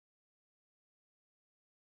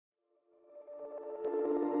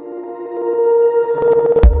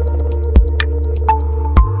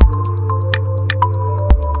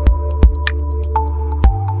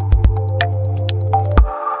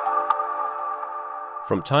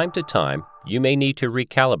From time to time, you may need to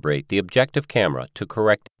recalibrate the objective camera to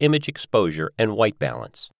correct image exposure and white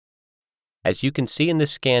balance. As you can see in the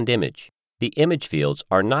scanned image, the image fields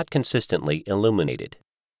are not consistently illuminated.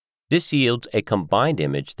 This yields a combined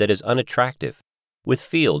image that is unattractive, with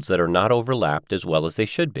fields that are not overlapped as well as they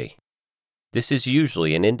should be. This is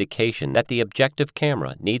usually an indication that the objective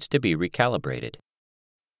camera needs to be recalibrated.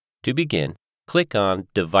 To begin, click on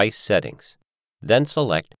Device Settings, then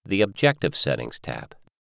select the Objective Settings tab.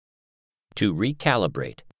 To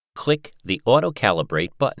recalibrate, click the Auto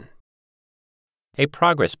Calibrate button. A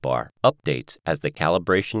progress bar updates as the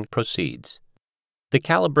calibration proceeds. The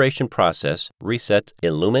calibration process resets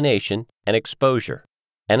illumination and exposure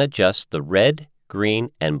and adjusts the red,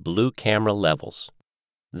 green, and blue camera levels.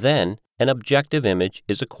 Then, an objective image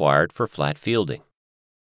is acquired for flat fielding.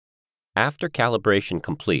 After calibration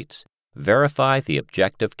completes, verify the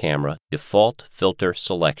objective camera default filter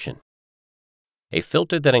selection. A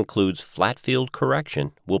filter that includes flat field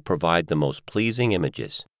correction will provide the most pleasing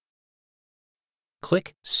images.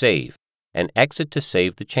 Click Save and exit to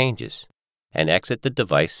save the changes, and exit the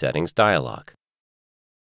Device Settings dialog.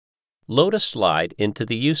 Load a slide into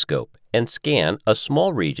the U-scope and scan a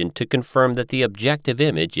small region to confirm that the objective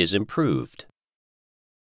image is improved.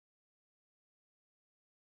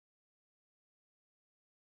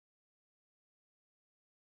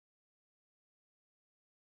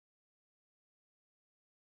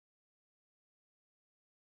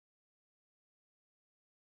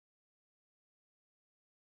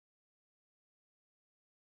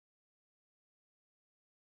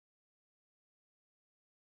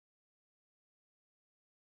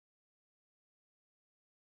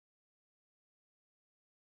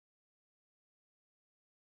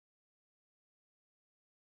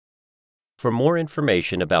 For more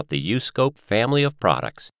information about the U-scope family of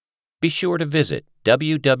products, be sure to visit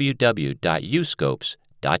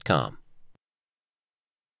www.uscopes.com.